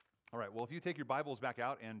All right, well, if you take your Bibles back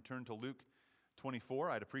out and turn to Luke 24,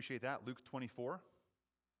 I'd appreciate that. Luke 24.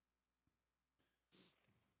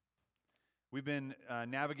 We've been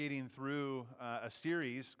navigating through a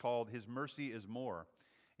series called His Mercy is More.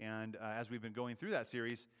 And as we've been going through that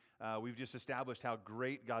series, we've just established how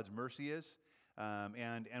great God's mercy is.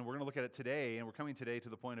 And we're going to look at it today, and we're coming today to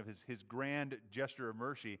the point of his grand gesture of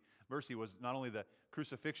mercy. Mercy was not only the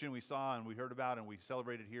crucifixion we saw and we heard about and we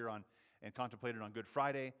celebrated here on and contemplated on Good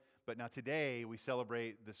Friday, but now today we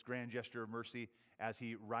celebrate this grand gesture of mercy as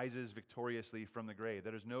he rises victoriously from the grave.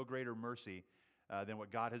 There is no greater mercy than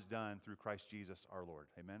what God has done through Christ Jesus our Lord.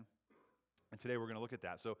 Amen? And today we're going to look at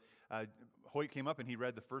that. So Hoyt came up and he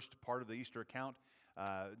read the first part of the Easter account,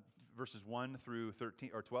 verses 1 through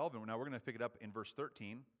 13 or 12, and now we're going to pick it up in verse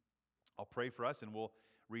 13. I'll pray for us and we'll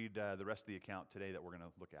read the rest of the account today that we're going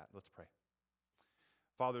to look at. Let's pray.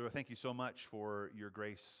 Father, thank you so much for your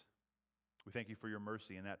grace. We thank you for your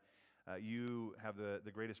mercy and that you have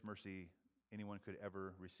the greatest mercy anyone could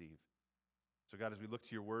ever receive. So God, as we look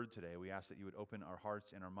to your word today, we ask that you would open our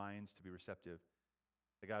hearts and our minds to be receptive.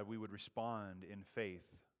 That God, we would respond in faith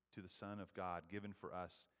to the Son of God given for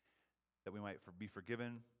us, that we might be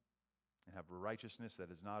forgiven and have righteousness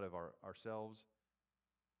that is not of ourselves,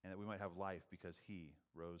 and that we might have life because he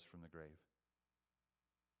rose from the grave.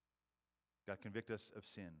 God, convict us of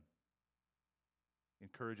sin.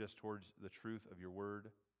 Encourage us towards the truth of your word.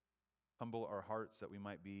 Humble our hearts that we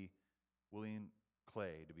might be willing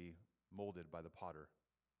clay to be molded by the potter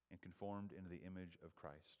and conformed into the image of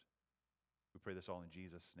Christ. We pray this all in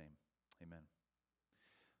Jesus' name. Amen.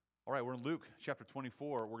 All right, we're in Luke chapter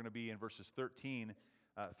 24. We're going to be in verses 13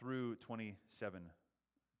 through 27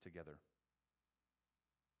 together.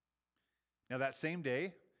 Now that same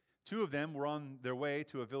day, two of them were on their way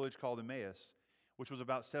to a village called Emmaus, which was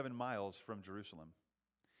about 7 miles from Jerusalem.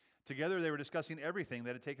 Together they were discussing everything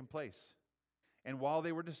that had taken place. And while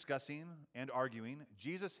they were discussing and arguing,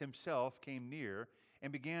 Jesus himself came near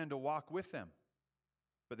and began to walk with them.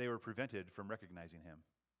 But they were prevented from recognizing him.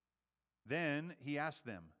 Then he asked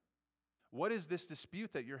them, "What is this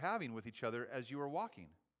dispute that you're having with each other as you are walking?"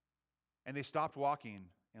 And they stopped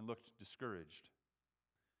walking and looked discouraged.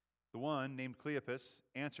 The one, named Cleopas,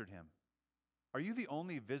 answered him, "Are you the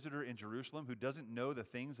only visitor in Jerusalem who doesn't know the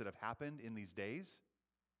things that have happened in these days?"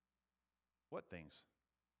 "What things?"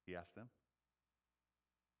 he asked them.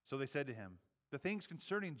 So they said to him, "The things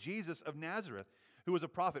concerning Jesus of Nazareth, who was a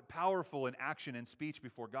prophet, powerful in action and speech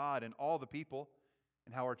before God and all the people,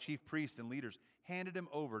 and how our chief priests and leaders handed him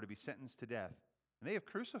over to be sentenced to death, and they have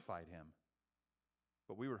crucified him.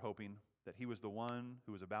 But we were hoping that he was the one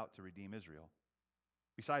who was about to redeem Israel.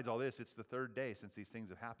 Besides all this, it's the 3rd day since these things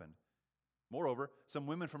have happened. Moreover, some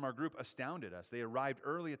women from our group astounded us. They arrived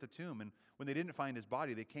early at the tomb, and when they didn't find his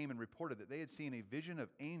body, they came and reported that they had seen a vision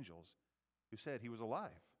of angels who said he was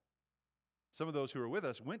alive. Some of those who were with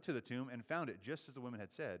us went to the tomb and found it just as the women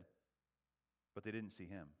had said, but they didn't see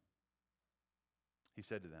him." He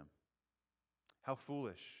said to them, "How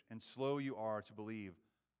foolish and slow you are to believe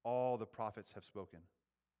all the prophets have spoken.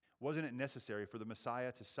 Wasn't it necessary for the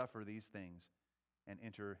Messiah to suffer these things and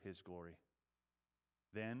enter his glory?"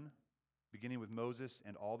 Then, beginning with Moses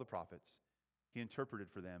and all the prophets, he interpreted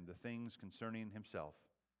for them the things concerning himself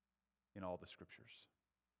in all the scriptures.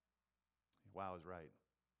 Wow is right.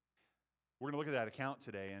 We're going to look at that account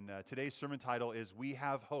today, and today's sermon title is We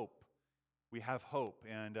Have Hope. We have hope,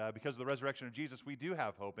 and because of the resurrection of Jesus, we do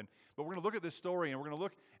have hope. But we're going to look at this story, and we're going to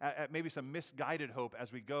look at maybe some misguided hope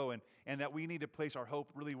as we go, and that we need to place our hope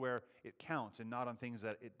really where it counts and not on things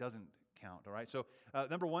that it doesn't count, all right? So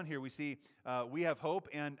number one here, we see we have hope,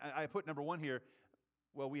 and I put number one here,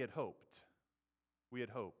 well, we had hoped. We had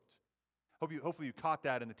hoped. Hopefully you caught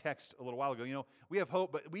that in the text a little while ago. You know, we have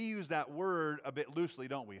hope, but we use that word a bit loosely,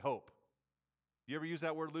 don't we? Hope. You ever use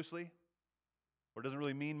that word loosely? Or it doesn't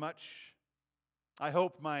really mean much? I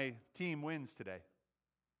hope my team wins today.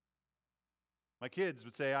 My kids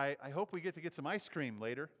would say, I hope we get some ice cream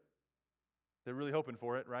later. They're really hoping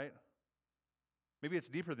for it, right? Maybe it's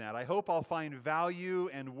deeper than that. I hope I'll find value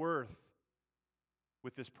and worth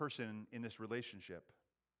with this person in this relationship.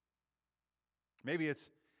 Maybe it's,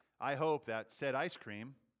 I hope that said ice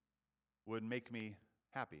cream would make me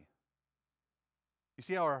happy. You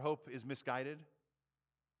see how our hope is misguided?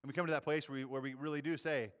 And we come to that place where we really do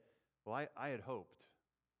say, well, I had hoped.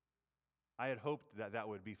 I had hoped that that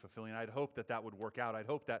would be fulfilling. I'd hoped that that would work out. I'd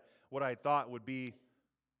hoped that what I thought would be,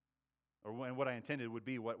 or what I intended would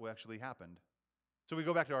be what actually happened. So we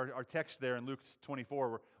go back to our text there in Luke 24.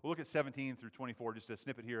 We'll look at 17 through 24, just a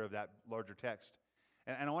snippet here of that larger text.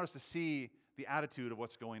 And I want us to see the attitude of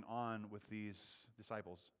what's going on with these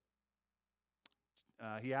disciples.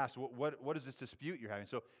 he asked, what is this dispute you're having?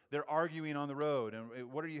 So they're arguing on the road.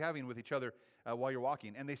 And what are you having with each other while you're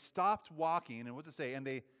walking? And they stopped walking. And what's it say? And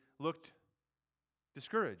they looked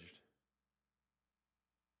discouraged.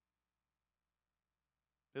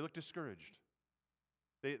 They looked discouraged.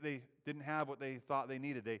 They didn't have what they thought they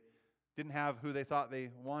needed. They didn't have who they thought they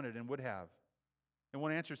wanted and would have. And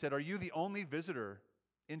one answer said, are you the only visitor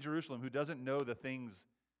in Jerusalem who doesn't know the things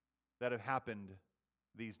that have happened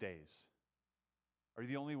these days? Are you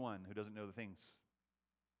the only one who doesn't know the things?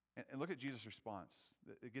 And look at Jesus' response.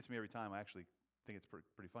 It gets me every time. I actually think it's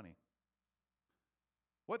pretty funny.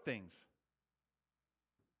 What things?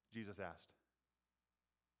 Jesus asked.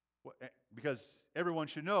 Because everyone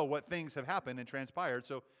should know what things have happened and transpired.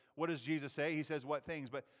 So what does Jesus say? He says, what things?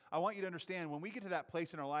 But I want you to understand, when we get to that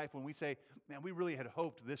place in our life when we say, man, we really had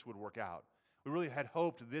hoped this would work out. We really had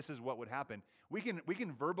hoped this is what would happen. We can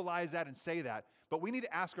verbalize that and say that, but we need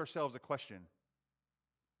to ask ourselves a question.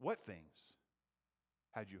 What things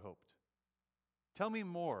had you hoped? Tell me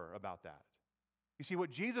more about that. You see,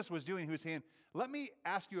 what Jesus was doing, he was saying, let me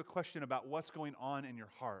ask you a question about what's going on in your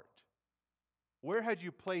heart. Where had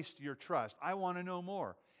you placed your trust? I want to know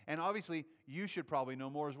more. And obviously, you should probably know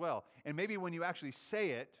more as well. And maybe when you actually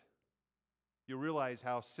say it, you'll realize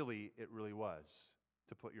how silly it really was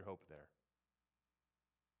to put your hope there.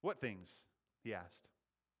 What things? He asked.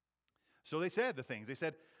 So they said the things. They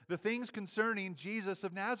said, the things concerning Jesus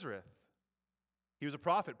of Nazareth. He was a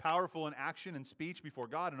prophet, powerful in action and speech before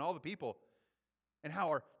God and all the people. And how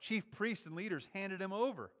our chief priests and leaders handed him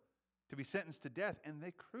over to be sentenced to death, and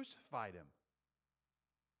they crucified him.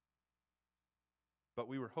 But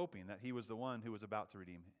we were hoping that he was the one who was about to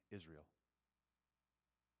redeem Israel.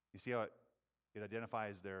 You see how it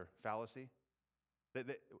identifies their fallacy?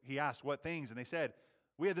 He asked, what things? And they said,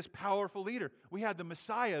 we had this powerful leader. We had the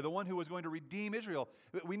Messiah, the one who was going to redeem Israel.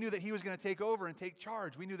 We knew that he was going to take over and take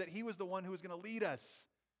charge. We knew that he was the one who was going to lead us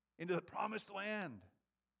into the promised land.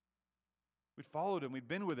 We'd followed him. We'd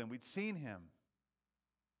been with him. We'd seen him.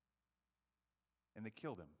 And they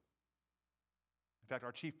killed him. In fact,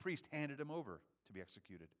 our chief priest handed him over to be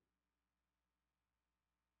executed.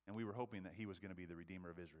 And we were hoping that he was going to be the Redeemer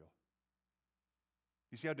of Israel.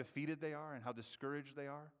 You see how defeated they are and how discouraged they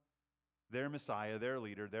are? Their Messiah, their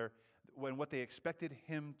leader, when what they expected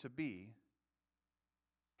him to be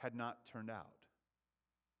had not turned out.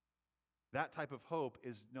 That type of hope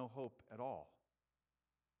is no hope at all.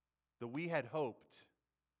 The we had hoped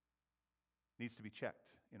needs to be checked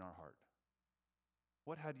in our heart.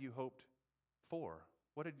 What had you hoped for?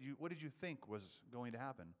 What did you think was going to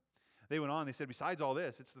happen? They went on, they said, besides all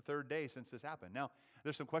this, it's the third day since this happened. Now,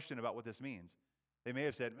 there's some question about what this means. They may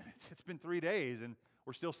have said, it's been 3 days and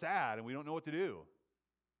we're still sad and we don't know what to do.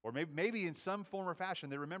 Or maybe in some form or fashion,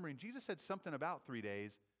 they're remembering Jesus said something about 3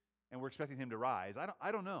 days and we're expecting him to rise.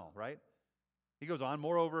 I don't know, right? He goes on,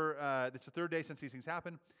 moreover, it's the third day since these things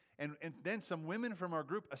happened. And then some women from our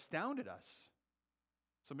group astounded us.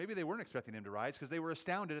 So maybe they weren't expecting him to rise because they were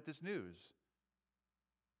astounded at this news.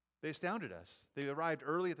 They astounded us. They arrived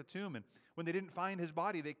early at the tomb, and when they didn't find his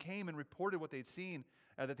body, they came and reported what they'd seen,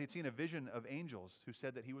 that they'd seen a vision of angels who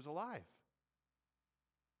said that he was alive.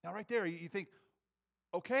 Now right there, you think,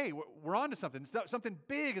 okay, we're on to something. Something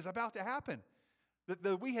big is about to happen.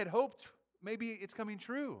 We had hoped maybe it's coming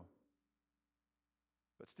true.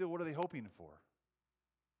 But still, what are they hoping for?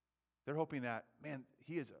 They're hoping that, man,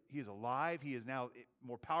 he is alive. He is now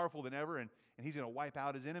more powerful than ever, and he's going to wipe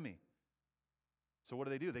out his enemy. So what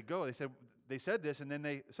do? They go. They said this, and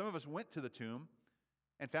then some of us went to the tomb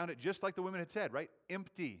and found it just like the women had said, right?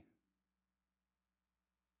 Empty.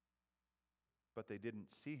 But they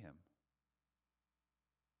didn't see him.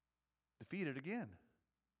 Defeated again.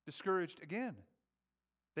 Discouraged again.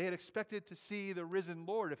 They had expected to see the risen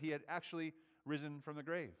Lord if he had actually risen from the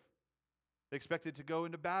grave. They expected to go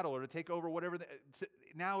into battle or to take over whatever.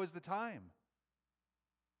 Now is the time.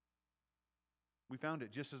 We found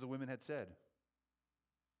it just as the women had said.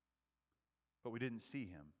 But we didn't see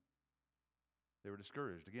him. They were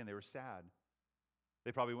discouraged. Again, they were sad.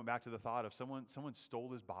 They probably went back to the thought of someone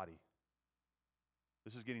stole his body.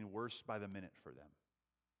 This is getting worse by the minute for them.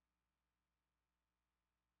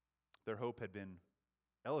 Their hope had been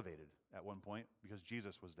elevated at one point because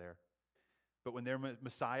Jesus was there. But when their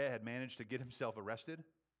Messiah had managed to get himself arrested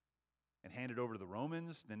and handed over to the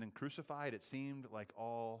Romans, then crucified, it seemed like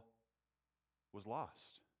all was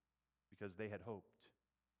lost because they had hoped.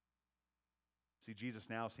 See, Jesus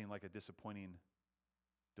now seemed like a disappointing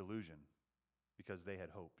delusion because they had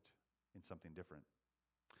hoped in something different.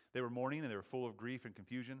 They were mourning and they were full of grief and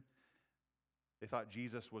confusion. They thought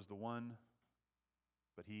Jesus was the one,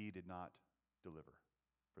 but he did not deliver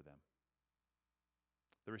for them.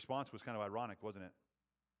 The response was kind of ironic, wasn't it?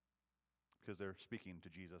 Because they're speaking to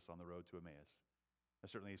Jesus on the road to Emmaus. And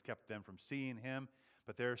certainly he's kept them from seeing him,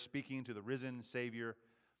 but they're speaking to the risen Savior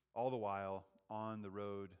all the while on the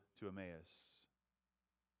road to Emmaus.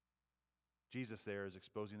 Jesus there is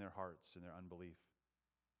exposing their hearts and their unbelief.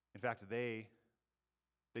 In fact, they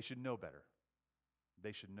should know better.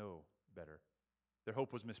 They should know better. Their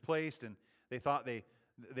hope was misplaced, and they thought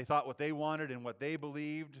what they wanted and what they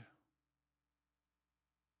believed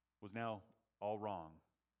was now all wrong.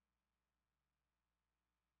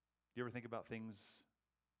 Do you ever think about things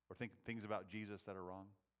or think things about Jesus that are wrong?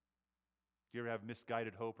 Do you ever have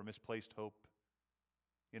misguided hope or misplaced hope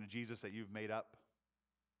in a Jesus that you've made up?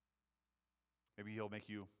 Maybe he'll make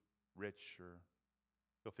you rich, or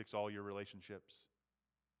he'll fix all your relationships.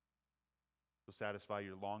 He'll satisfy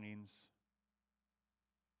your longings.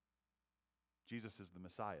 Jesus is the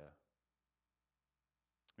Messiah.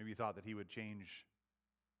 Maybe you thought that he would change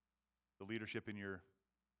the leadership in your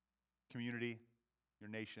community, your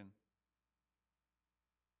nation.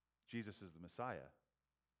 Jesus is the Messiah.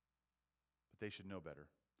 But they should know better.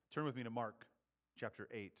 Turn with me to Mark chapter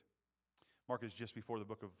 8. Mark is just before the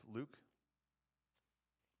book of Luke.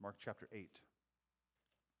 Mark chapter 8.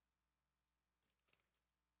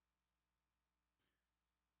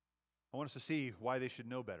 I want us to see why they should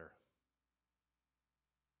know better.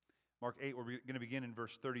 Mark 8, we're going to begin in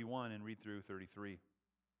verse 31 and read through 33.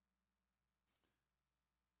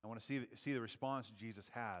 I want to see the response Jesus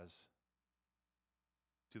has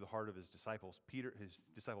to the heart of his disciple Peter,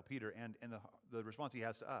 and the response he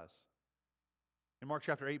has to us. In Mark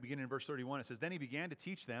chapter 8, beginning in verse 31, it says, "Then he began to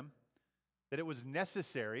teach them that it was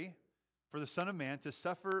necessary for the Son of Man to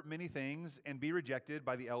suffer many things and be rejected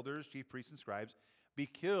by the elders, chief priests, and scribes, be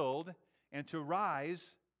killed, and to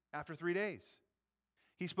rise after 3 days."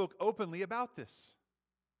 He spoke openly about this.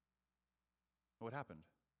 What happened?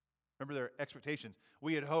 Remember their expectations.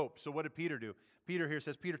 We had hoped. So what did Peter do? Peter here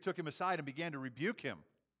says Peter took him aside and began to rebuke him.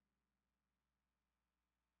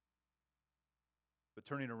 But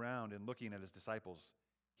turning around and looking at his disciples,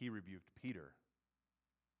 he rebuked Peter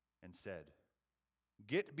and said,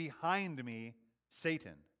 "Get behind me,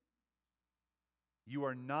 Satan. You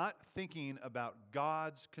are not thinking about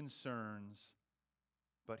God's concerns,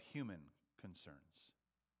 but human concerns."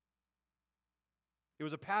 It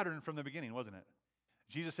was a pattern from the beginning, wasn't it?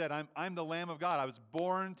 Jesus said, I'm the Lamb of God. I was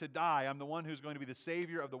born to die. I'm the one who's going to be the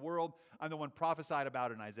Savior of the world. I'm the one prophesied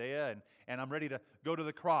about in Isaiah, and I'm ready to go to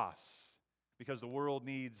the cross because the world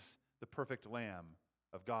needs the perfect Lamb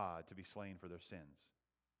of God to be slain for their sins.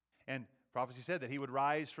 And prophecy said that he would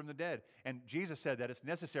rise from the dead. And Jesus said that it's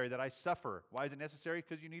necessary that I suffer. Why is it necessary?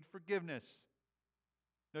 Because you need forgiveness.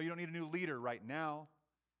 No, you don't need a new leader right now.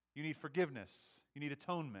 You need forgiveness. You need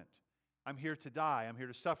atonement. I'm here to die. I'm here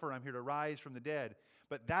to suffer. I'm here to rise from the dead.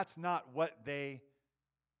 But that's not what they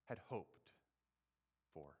had hoped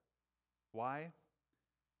for. Why?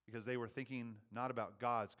 Because they were thinking not about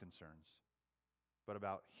God's concerns, but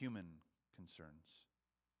about human concerns.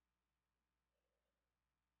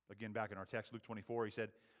 Again, back in our text, Luke 24, he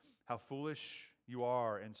said, "How foolish you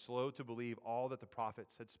are and slow to believe all that the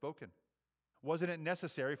prophets had spoken. Wasn't it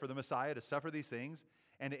necessary for the Messiah to suffer these things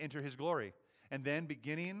and to enter his glory?" And then,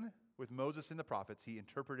 beginning with Moses and the prophets, he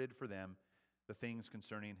interpreted for them the things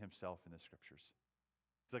concerning himself in the Scriptures.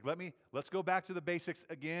 He's like, let's go back to the basics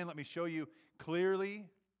again. Let me show you clearly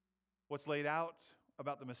what's laid out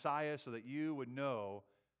about the Messiah so that you would know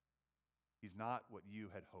he's not what you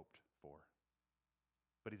had hoped for,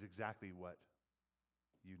 but he's exactly what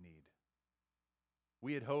you need.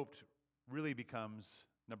 We had hoped really becomes,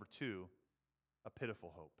 number 2, a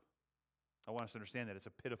pitiful hope. I want us to understand that it's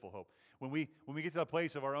a pitiful hope. When we get to the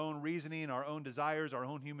place of our own reasoning, our own desires, our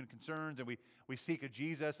own human concerns, and we seek a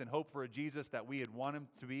Jesus and hope for a Jesus that we had want him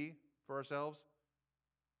to be for ourselves,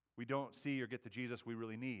 we don't see or get the Jesus we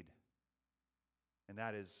really need. And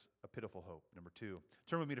that is a pitiful hope, number 2.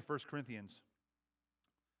 Turn with me to 1 Corinthians.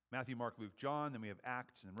 Matthew, Mark, Luke, John, then we have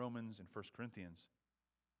Acts and Romans and 1 Corinthians.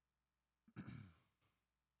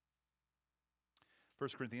 1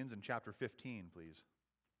 Corinthians in chapter 15, please.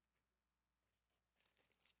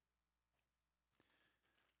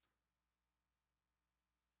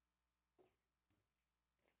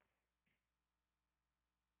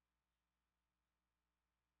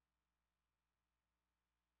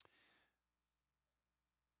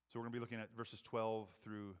 So we're going to be looking at verses 12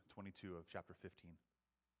 through 22 of chapter 15.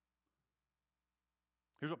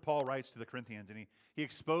 Here's what Paul writes to the Corinthians, and he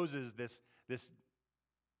exposes this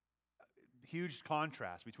huge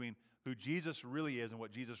contrast between who Jesus really is and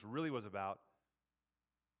what Jesus really was about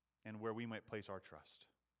and where we might place our trust.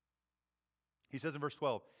 He says in verse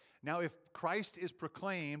 12, Now, if Christ is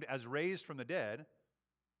proclaimed as raised from the dead,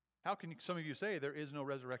 how can some of you say there is no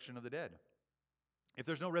resurrection of the dead? If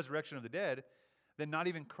there's no resurrection of the dead, then not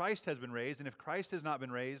even Christ has been raised. And if Christ has not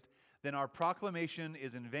been raised, then our proclamation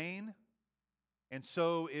is in vain, and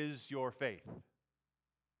so is your faith.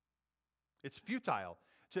 It's futile.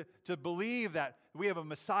 To believe that we have a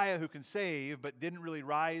Messiah who can save but didn't really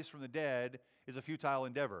rise from the dead is a futile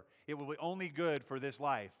endeavor. It will be only good for this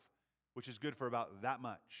life, which is good for about that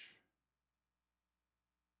much.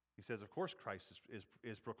 He says, of course Christ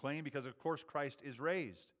is proclaimed because of course Christ is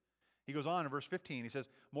raised. He goes on in verse 15. He says,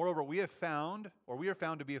 moreover, we are found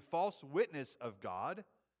to be a false witness of God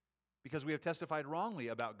because we have testified wrongly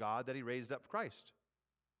about God that he raised up Christ,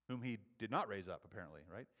 whom he did not raise up, apparently,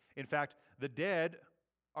 right? In fact, the dead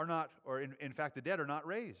are not, or in fact, the dead are not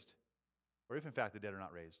raised. Or if in fact the dead are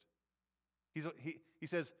not raised. He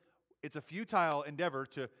says, it's a futile endeavor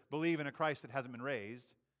to believe in a Christ that hasn't been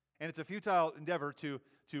raised, and it's a futile endeavor to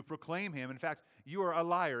proclaim him. In fact, you are a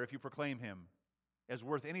liar if you proclaim him as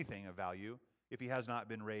worth anything of value if he has not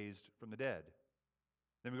been raised from the dead.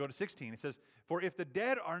 Then we go to 16. It says, for if the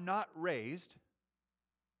dead are not raised,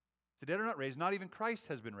 not even Christ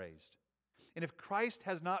has been raised. And if Christ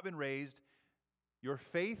has not been raised, your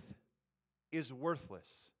faith is worthless,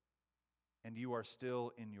 and you are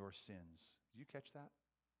still in your sins. Did you catch that?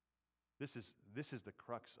 This is the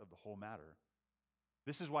crux of the whole matter.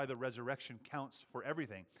 This is why the resurrection counts for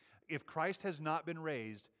everything. If Christ has not been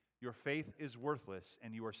raised, your faith is worthless,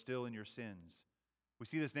 and you are still in your sins. We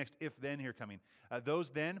see this next if-then here coming. Those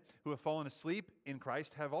then who have fallen asleep in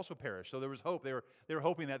Christ have also perished. So there was hope. They were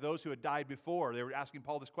hoping that those who had died before, they were asking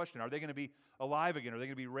Paul this question, are they going to be alive again? Are they going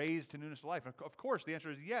to be raised to newness of life? And of course, the answer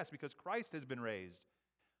is yes, because Christ has been raised.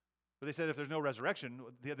 But they said if there's no resurrection,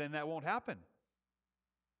 then that won't happen.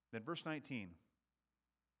 Then verse 19.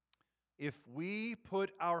 If we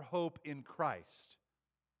put our hope in Christ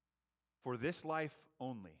for this life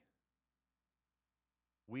only,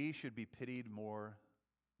 we should be pitied more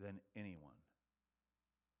than anyone.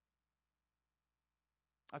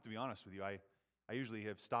 I have to be honest with you, I usually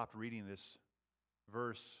have stopped reading this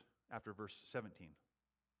verse after verse 17.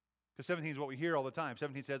 Because 17 is what we hear all the time.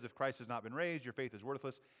 17 says, if Christ has not been raised, your faith is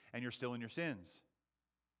worthless, and you're still in your sins.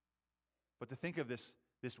 But to think of this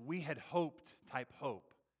we had hoped type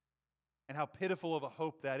hope, and how pitiful of a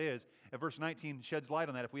hope that is. And verse 19 sheds light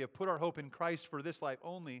on that. If we have put our hope in Christ for this life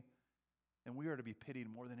only, then we are to be pitied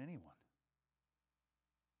more than anyone.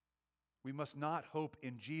 We must not hope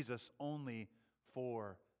in Jesus only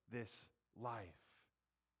for this life.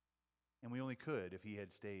 And we only could if he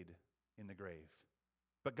had stayed in the grave.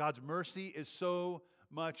 But God's mercy is so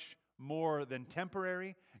much more than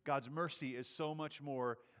temporary. God's mercy is so much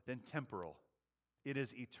more than temporal. It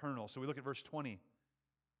is eternal. So we look at verse 20.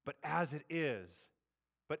 But as it is,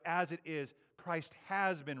 Christ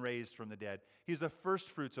has been raised from the dead. He's the first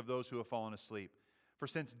fruits of those who have fallen asleep. For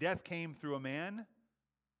since death came through a man,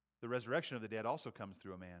 the resurrection of the dead also comes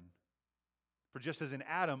through a man. For just as in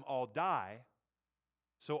Adam all die,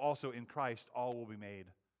 so also in Christ all will be made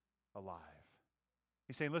alive.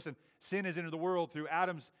 He's saying, listen, sin has entered the world through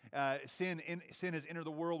Adam's sin has entered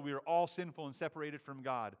the world. We are all sinful and separated from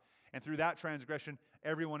God. And through that transgression,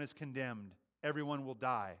 everyone is condemned. Everyone will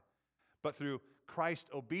die. But through Christ's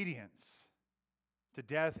obedience to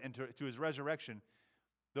death and to his resurrection,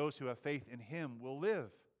 those who have faith in him will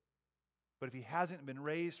live. But if he hasn't been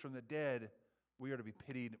raised from the dead, we are to be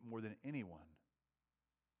pitied more than anyone.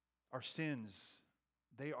 Our sins,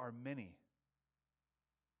 they are many.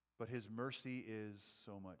 But his mercy is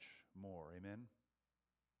so much more. Amen?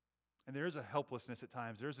 And there is a helplessness at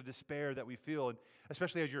times. There's a despair that we feel, and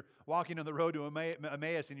especially as you're walking on the road to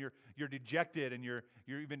Emmaus and you're dejected and you're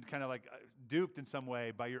even kind of like duped in some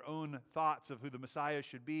way by your own thoughts of who the Messiah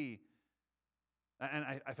should be. And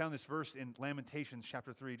I found this verse in Lamentations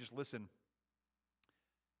chapter 3. Just listen.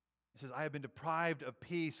 It says, I have been deprived of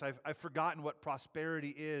peace. I've forgotten what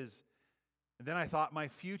prosperity is. And then I thought, my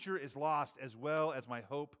future is lost as well as my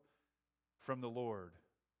hope from the Lord.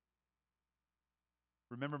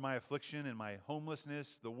 Remember my affliction and my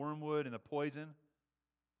homelessness, the wormwood and the poison.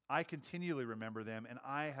 I continually remember them, and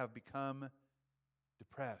I have become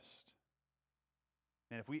depressed.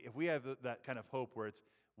 And if we have that kind of hope where it's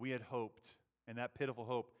we had hoped, and that pitiful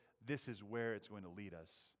hope, this is where it's going to lead us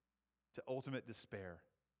to ultimate despair.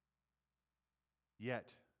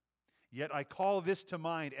 Yet I call this to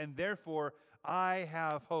mind, and therefore I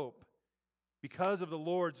have hope. Because of the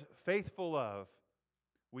Lord's faithful love,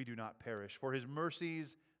 we do not perish, for his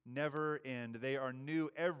mercies never end. They are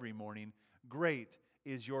new every morning. Great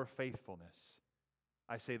is your faithfulness.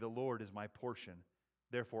 I say, the Lord is my portion.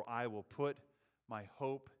 Therefore, I will put my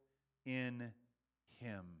hope in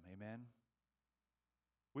Him. Amen?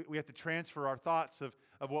 We have to transfer our thoughts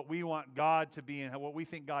of what we want God to be and what we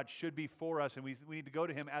think God should be for us, and we need to go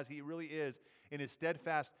to Him as He really is in His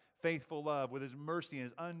steadfast, faithful love, with His mercy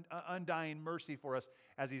and His undying mercy for us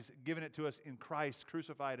as He's given it to us in Christ,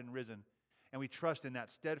 crucified and risen. And we trust in that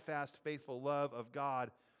steadfast, faithful love of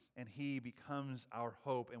God, and He becomes our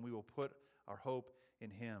hope, and we will put our hope in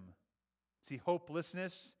Him. See,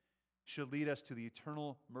 hopelessness should lead us to the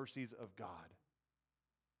eternal mercies of God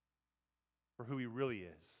for who He really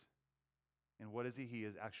is. And what is He? He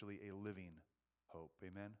is actually a living hope.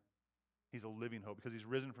 Amen? He's a living hope because He's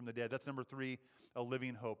risen from the dead. That's number 3, a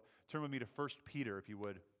living hope. Turn with me to 1 Peter, if you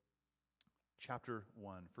would. Chapter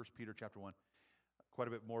 1. 1 Peter chapter 1. Quite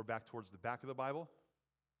a bit more back towards the back of the Bible.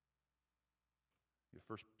 You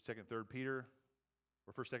have 1st, 2nd, 3rd Peter,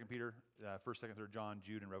 or 1st, 2nd Peter, 1st, 2nd, 3rd John,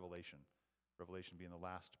 Jude, and Revelation. Revelation being the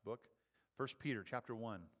last book. 1 Peter chapter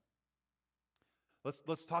 1.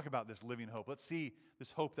 Let's talk about this living hope. Let's see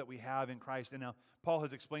this hope that we have in Christ. And now Paul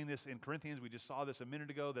has explained this in Corinthians. We just saw this a minute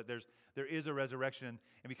ago, that there is a resurrection.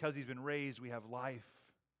 And because He's been raised, we have life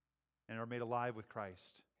and are made alive with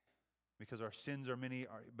Christ. Because our sins are many,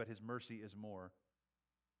 but His mercy is more.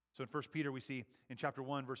 So in 1 Peter we see in chapter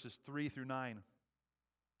 1, verses 3 through 9,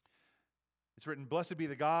 it's written, "Blessed be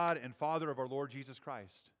the God and Father of our Lord Jesus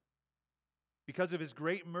Christ. Because of His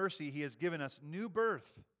great mercy, He has given us new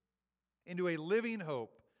birth into a living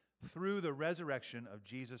hope through the resurrection of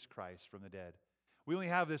Jesus Christ from the dead." We only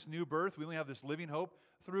have this new birth, we only have this living hope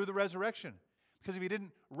through the resurrection. Because if He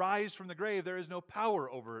didn't rise from the grave, there is no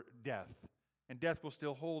power over death, and death will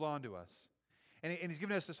still hold on to us. And He's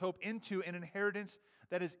given us this hope into an inheritance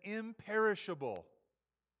that is imperishable.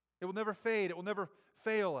 It will never fade. It will never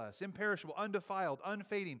fail us. Imperishable, undefiled,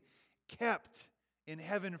 unfading, kept in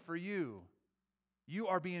heaven for you. You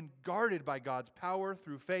are being guarded by God's power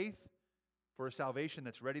through faith for a salvation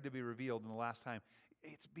that's ready to be revealed in the last time.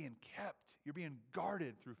 It's being kept. You're being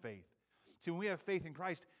guarded through faith. See, when we have faith in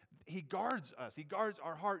Christ, He guards us. He guards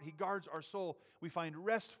our heart. He guards our soul. We find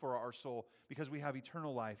rest for our soul because we have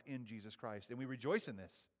eternal life in Jesus Christ. And we rejoice in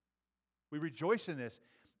this. We rejoice in this,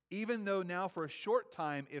 even though now for a short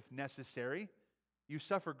time, if necessary, you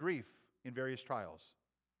suffer grief in various trials.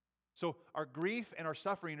 So our grief and our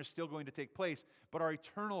suffering are still going to take place, but our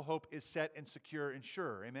eternal hope is set and secure and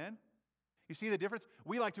sure. Amen? You see the difference?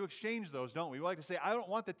 We like to exchange those, don't we? We like to say, I don't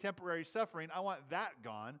want the temporary suffering. I want that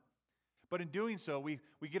gone. But in doing so, we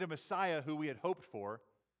get a Messiah who we had hoped for,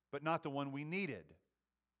 but not the one we needed.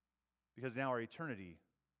 Because now our eternity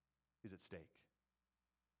is at stake.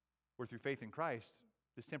 Where through faith in Christ,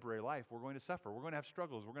 this temporary life, we're going to suffer. We're going to have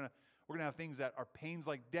struggles. We're going to have things that are pains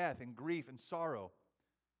like death and grief and sorrow.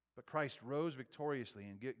 But Christ rose victoriously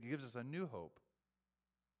and gives us a new hope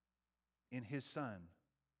in His Son.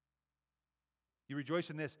 You rejoice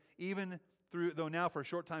in this, even though now for a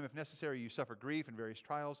short time, if necessary, you suffer grief and various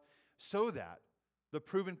trials, so that the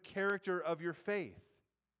proven character of your faith,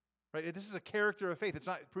 right? This is a character of faith. It's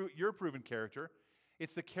not your proven character.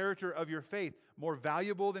 It's the character of your faith, more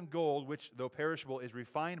valuable than gold, which, though perishable, is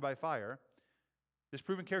refined by fire. This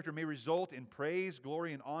proven character may result in praise,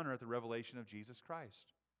 glory, and honor at the revelation of Jesus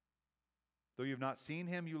Christ. Though you have not seen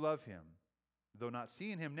Him, you love Him. Though not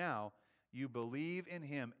seeing Him now, you believe in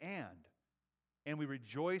Him, and we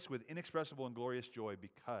rejoice with inexpressible and glorious joy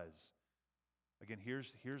because, again,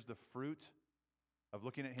 here's the fruit of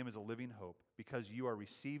looking at Him as a living hope, because you are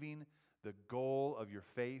receiving the goal of your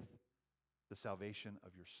faith, the salvation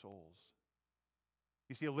of your souls.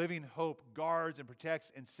 You see, a living hope guards and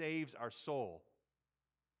protects and saves our soul.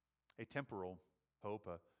 A temporal hope,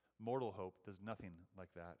 a mortal hope, does nothing like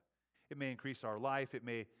that. It may increase our life. It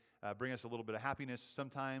may bring us a little bit of happiness.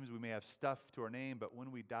 Sometimes we may have stuff to our name, but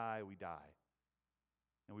when we die, we die.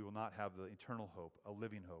 And we will not have the eternal hope, a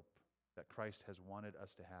living hope that Christ has wanted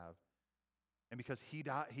us to have. And because He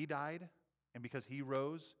died, and because He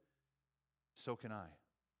rose, so can I.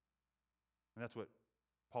 And that's what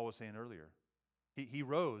Paul was saying earlier. He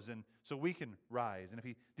rose, and so we can rise. And if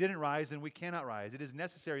He didn't rise, then we cannot rise. It is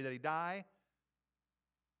necessary that He die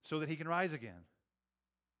so that He can rise again.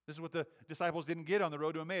 This is what the disciples didn't get on the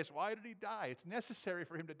road to Emmaus. Why did He die? It's necessary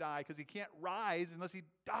for Him to die because He can't rise unless He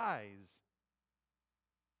dies.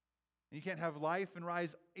 And you can't have life and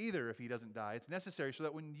rise either if He doesn't die. It's necessary so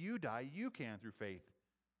that when you die, you can, through faith,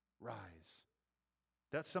 rise.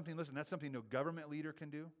 That's something no government leader can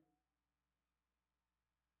do.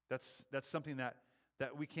 That's something that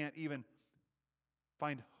we can't even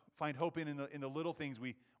find hope in the little things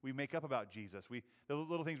we make up about Jesus. The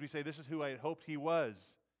little things we say, this is who I had hoped He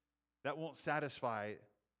was. That won't satisfy.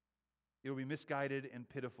 It will be misguided and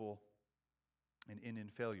pitiful and end in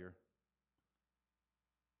failure.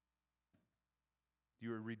 You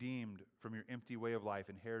were redeemed from your empty way of life,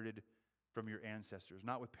 inherited from your ancestors,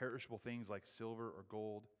 not with perishable things like silver or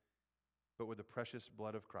gold, but with the precious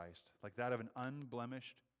blood of Christ, like that of an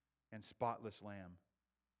unblemished and spotless lamb.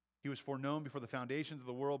 He was foreknown before the foundations of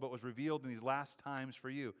the world, but was revealed in these last times for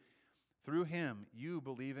you. Through him, you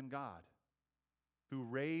believe in God, who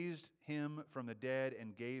raised him from the dead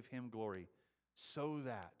and gave him glory, so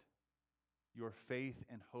that your faith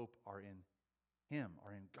and hope are in him,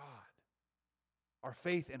 are in God. Our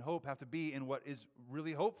faith and hope have to be in what is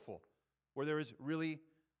really hopeful, where there is really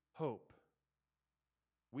hope.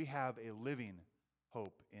 We have a living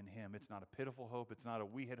hope in him. It's not a pitiful hope. It's not a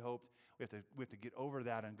we had hoped. We have to get over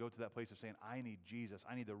that and go to that place of saying, I need Jesus.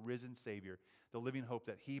 I need the risen Savior, the living hope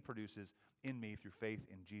that he produces in me through faith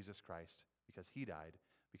in Jesus Christ, because he died,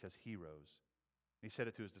 because he rose. And he said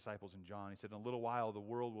it to his disciples in John. He said, in a little while the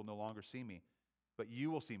world will no longer see me, but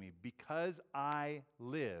you will see me. Because I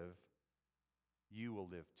live, you will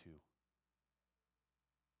live too.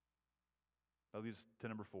 That leads to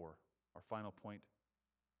number 4, our final point.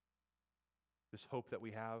 This hope that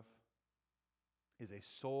we have is a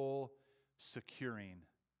soul-securing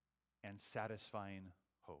and satisfying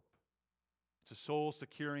hope. It's a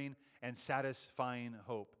soul-securing and satisfying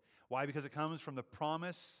hope. Why? Because it comes from the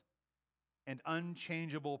promise and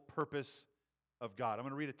unchangeable purpose of God. I'm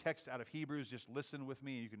going to read a text out of Hebrews. Just listen with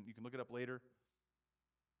me. You can look it up later.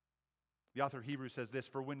 The author of Hebrews says this,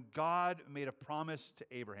 for when God made a promise to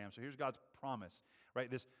Abraham, so here's God's promise, right?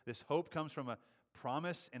 This hope comes from a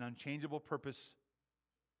promise and unchangeable purpose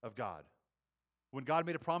of God. When God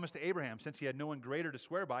made a promise to Abraham, since he had no one greater to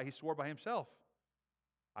swear by, he swore by himself.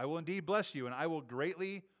 I will indeed bless you, and I will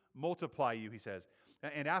greatly multiply you, he says.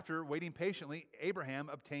 And after waiting patiently, Abraham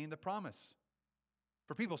obtained the promise.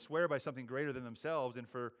 For people swear by something greater than themselves, and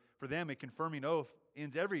for them a confirming oath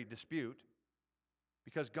ends every dispute,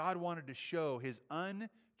 because God wanted to show his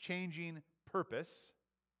unchanging purpose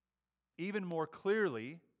even more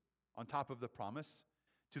clearly on top of the promise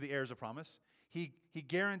to the heirs of promise. He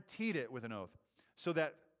guaranteed it with an oath, so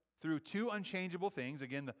that through two unchangeable things,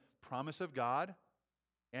 again, the promise of God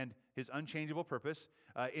and his unchangeable purpose,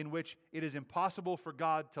 in which it is impossible for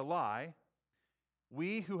God to lie,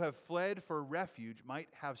 we who have fled for refuge might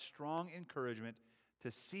have strong encouragement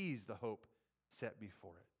to seize the hope set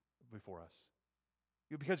before us.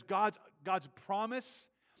 Because God's promise,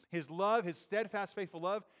 his love, his steadfast, faithful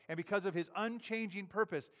love, and because of his unchanging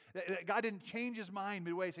purpose, that God didn't change his mind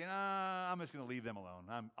midway saying, I'm just going to leave them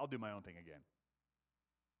alone. I'll do my own thing again.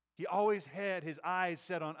 He always had his eyes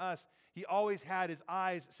set on us. He always had his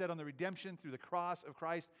eyes set on the redemption through the cross of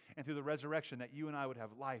Christ and through the resurrection, that you and I would have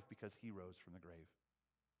life because he rose from the grave.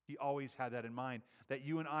 He always had that in mind, that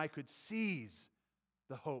you and I could seize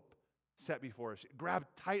the hope set before us. Grab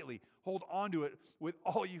tightly, hold on to it with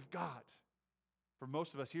all you've got. For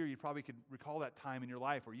most of us here, you probably could recall that time in your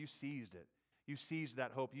life where you seized it. You seized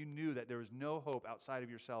that hope. You knew that there was no hope outside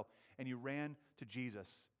of yourself, and you ran to Jesus,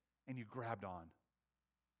 and you grabbed on.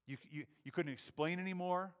 You couldn't explain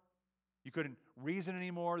anymore. You couldn't reason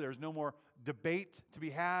anymore. There's no more debate to be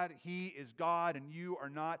had. He is God, and you are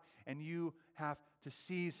not, and you have to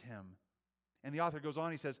seize him. And the author goes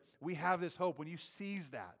on, he says, we have this hope. When you seize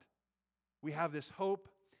that, we have this hope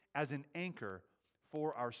as an anchor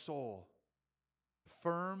for our soul,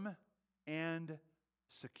 firm and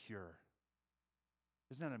secure.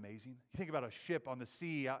 Isn't that amazing? You think about a ship on the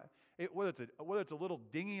sea, whether it's a little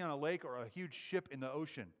dinghy on a lake or a huge ship in the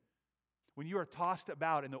ocean. When you are tossed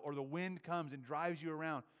about or the wind comes and drives you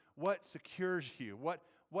around, what secures you?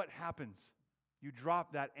 What happens? You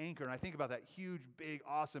drop that anchor. And I think about that huge, big,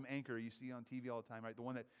 awesome anchor you see on TV all the time, right? The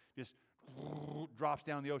one that just drops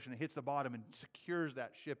down the ocean and hits the bottom and secures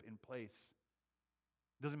that ship in place.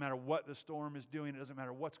 It doesn't matter what the storm is doing. It doesn't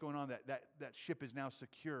matter what's going on. That ship is now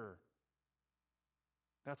secure.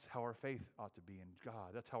 That's how our faith ought to be in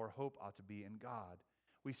God. That's how our hope ought to be in God.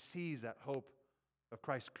 We seize that hope of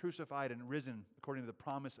Christ crucified and risen according to the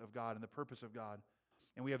promise of God and the purpose of God.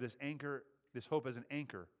 And we have this anchor, this hope as an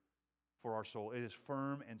anchor for our soul. It is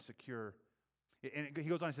firm and secure. And he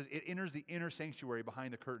goes on and says, it enters the inner sanctuary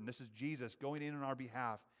behind the curtain. This is Jesus going in on our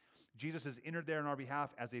behalf. Jesus has entered there on our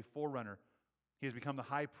behalf as a forerunner. He has become the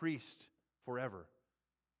high priest forever.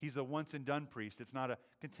 He's the once and done priest. It's not a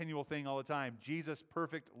continual thing all the time. Jesus'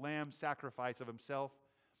 perfect lamb sacrifice of himself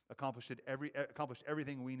accomplished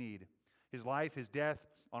everything we need. His life, his death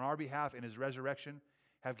on our behalf, and his resurrection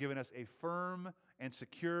have given us a firm and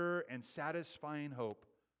secure and satisfying hope,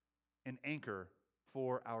 an anchor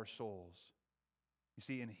for our souls. You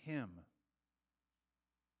see, in him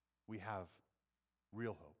we have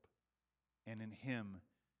real hope, and in him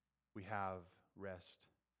we have rest.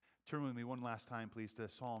 Turn with me one last time, please, to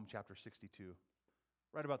Psalm chapter 62.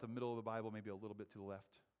 Right about the middle of the Bible, maybe a little bit to the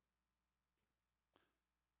left.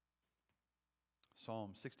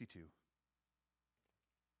 Psalm 62.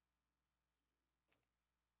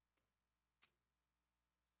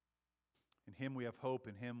 In Him we have hope,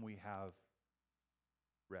 in Him we have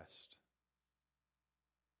rest.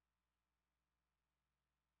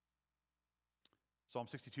 Psalm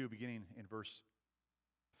 62, beginning in verse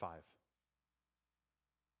 5.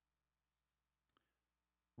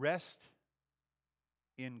 Rest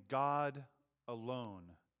in God alone,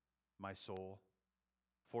 my soul,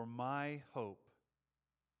 for my hope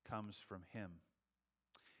comes from Him.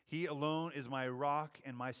 He alone is my rock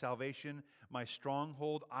and my salvation, my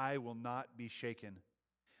stronghold. I will not be shaken.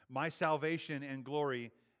 My salvation and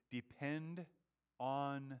glory depend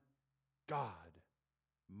on God,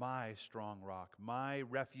 my strong rock. My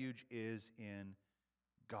refuge is in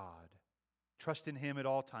God. Trust in Him at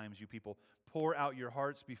all times, you people. Pour out your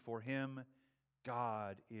hearts before Him.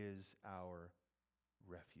 God is our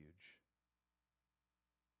refuge.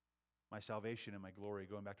 My salvation and my glory,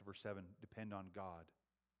 going back to verse 7, depend on God.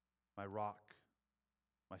 My rock,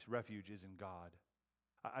 my refuge is in God.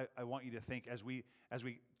 I want you to think as we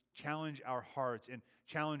challenge our hearts and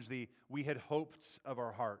challenge the we had hopes of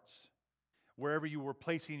our hearts, wherever you were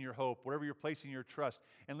placing your hope, wherever you're placing your trust.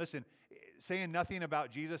 And listen, saying nothing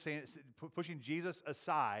about Jesus, pushing Jesus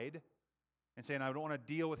aside and saying, I don't want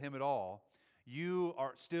to deal with Him at all, you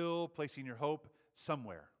are still placing your hope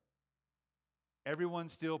somewhere. Everyone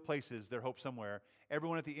still places their hope somewhere.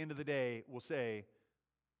 Everyone at the end of the day will say,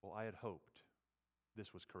 well, I had hoped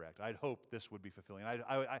this was correct. I had hoped this would be fulfilling.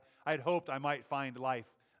 I had hoped I might find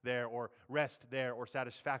life there or rest there or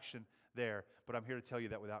satisfaction there. But I'm here to tell you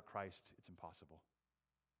that without Christ, it's impossible.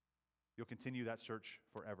 You'll continue that search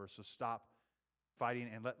forever. So stop fighting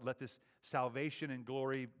and let this salvation and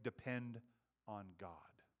glory depend on God.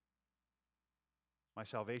 My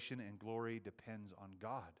salvation and glory depends on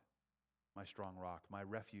God, my strong rock. My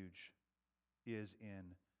refuge is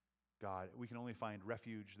in God. We can only find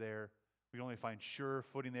refuge there. We can only find sure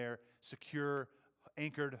footing there, secure,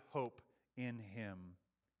 anchored hope in Him,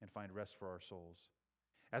 and find rest for our souls.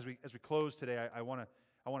 As we close today, I want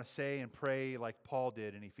to say and pray like Paul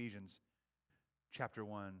did in Ephesians chapter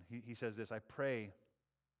 1. He says this, I pray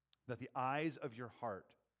that the eyes of your heart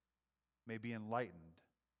may be enlightened,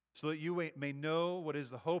 so that you may know what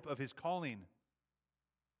is the hope of His calling,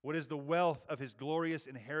 what is the wealth of His glorious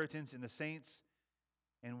inheritance in the saints,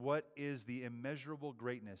 and what is the immeasurable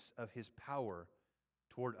greatness of His power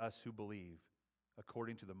toward us who believe,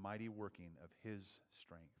 according to the mighty working of His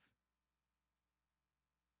strength.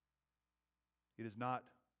 It is not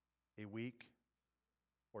a weak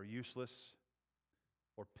or useless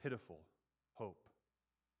or pitiful hope.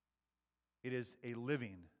 It is a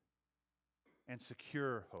living and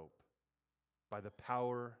secure hope by the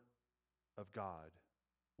power of God.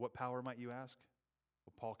 What power, might you ask?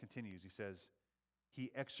 Well, Paul continues. He says,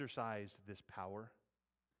 He exercised this power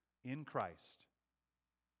in Christ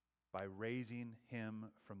by raising Him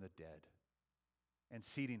from the dead and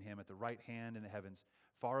seating Him at the right hand in the heavens,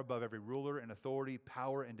 far above every ruler and authority,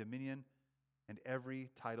 power and dominion, and every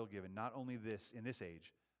title given, not only this in this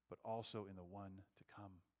age, but also in the one to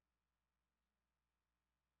come.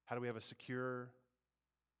 How do we have a secure,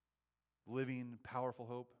 living, powerful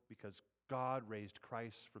hope? Because God raised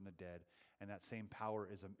Christ from the dead, and that same power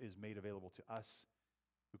is made available to us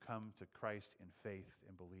who come to Christ in faith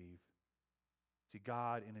and believe. See,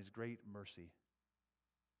 God, in His great mercy,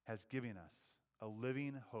 has given us a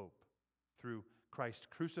living hope through Christ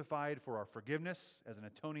crucified for our forgiveness as an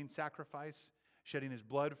atoning sacrifice, shedding His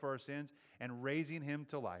blood for our sins, and raising Him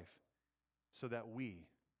to life so that we,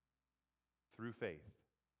 through faith,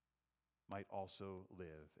 might also live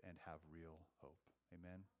and have real hope.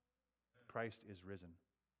 Amen. Christ is risen.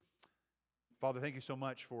 Father, thank you so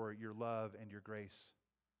much for your love and your grace.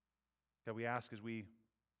 God, we ask as we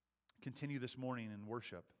continue this morning in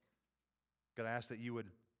worship, God, I ask that you would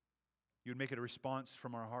make it a response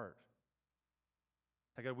from our heart.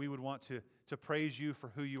 God, we would want to praise you for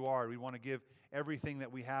who you are. We want to give everything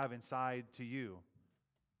that we have inside to you.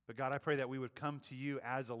 But God, I pray that we would come to you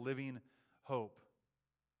as a living hope.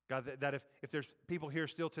 God, that if there's people here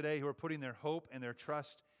still today who are putting their hope and their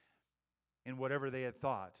trust in whatever they had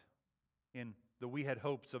thought, in the we had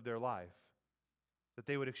hopes of their life, that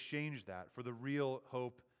they would exchange that for the real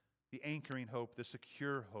hope, the anchoring hope, the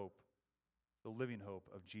secure hope, the living hope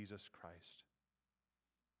of Jesus Christ.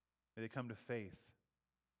 May they come to faith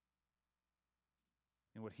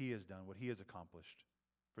in what He has done, what He has accomplished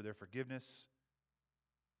for their forgiveness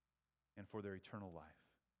and for their eternal life.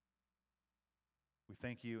 We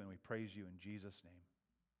thank you and we praise you in Jesus'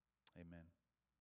 name. Amen.